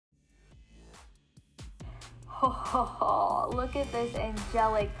Oh, look at this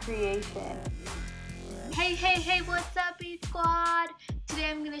angelic creation. Hey, what's up, Eat Squad? Today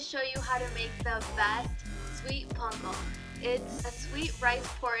I'm going to show you how to make the best sweet pongal. It's a sweet rice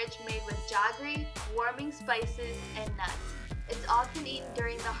porridge made with jaggery, warming spices, and nuts. It's often eaten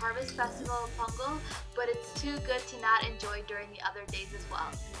during the harvest festival of Pongal, but it's too good to not enjoy during the other days as well.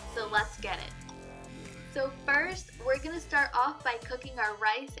 So let's get it. So first, we're going to start off by cooking our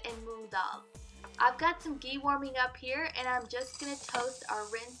rice and moong dal. I've got some ghee warming up here, and I'm just going to toast our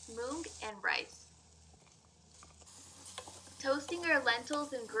rinsed moong and rice. Toasting our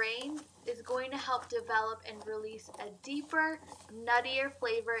lentils and grains is going to help develop and release a deeper, nuttier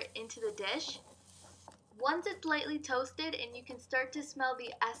flavor into the dish. Once it's lightly toasted and you can start to smell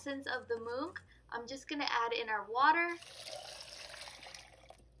the essence of the moong, I'm just going to add in our water.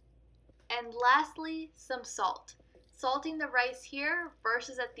 And lastly, some salt. Salting the rice here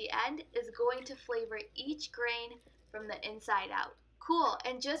versus at the end is going to flavor each grain from the inside out. Cool,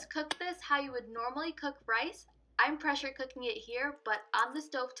 and just cook this how you would normally cook rice. I'm pressure cooking it here, but on the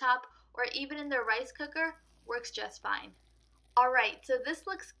stovetop or even in the rice cooker works just fine. Alright, so this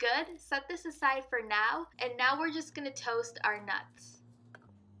looks good. Set this aside for now, and now we're just going to toast our nuts.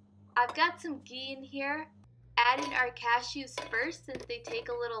 I've got some ghee in here. Add in our cashews first since they take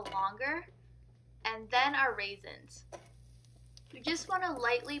a little longer, and then our raisins. You just want to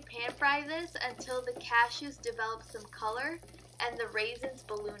lightly pan fry this until the cashews develop some color and the raisins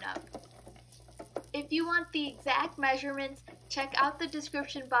balloon up. If you want the exact measurements, check out the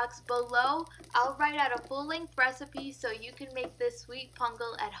description box below. I'll write out a full-length recipe so you can make this sweet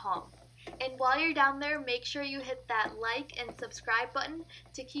pongal at home. And while you're down there, make sure you hit that like and subscribe button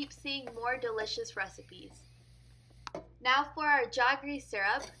to keep seeing more delicious recipes. Now for our jaggery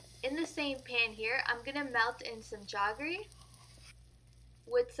syrup. In the same pan here, I'm going to melt in some jaggery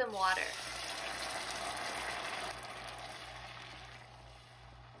with some water.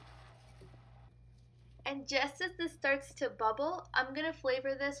 And just as this starts to bubble, I'm going to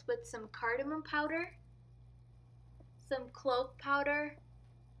flavor this with some cardamom powder, some clove powder,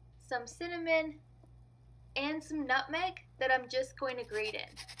 some cinnamon, and some nutmeg that I'm just going to grate in.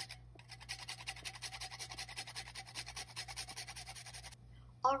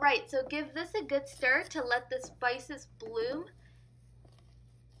 Alright, so give this a good stir to let the spices bloom.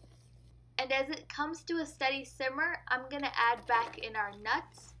 And as it comes to a steady simmer, I'm going to add back in our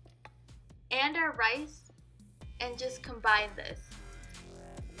nuts and our rice and just combine this.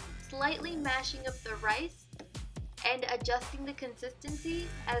 Slightly mashing up the rice and adjusting the consistency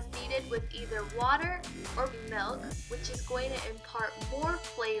as needed with either water or milk, which is going to impart more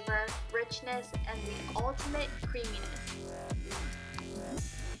flavor, richness, and the ultimate creaminess.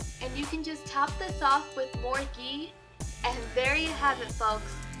 And you can just top this off with more ghee, and there you have it,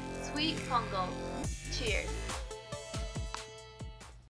 folks, sweet pongal.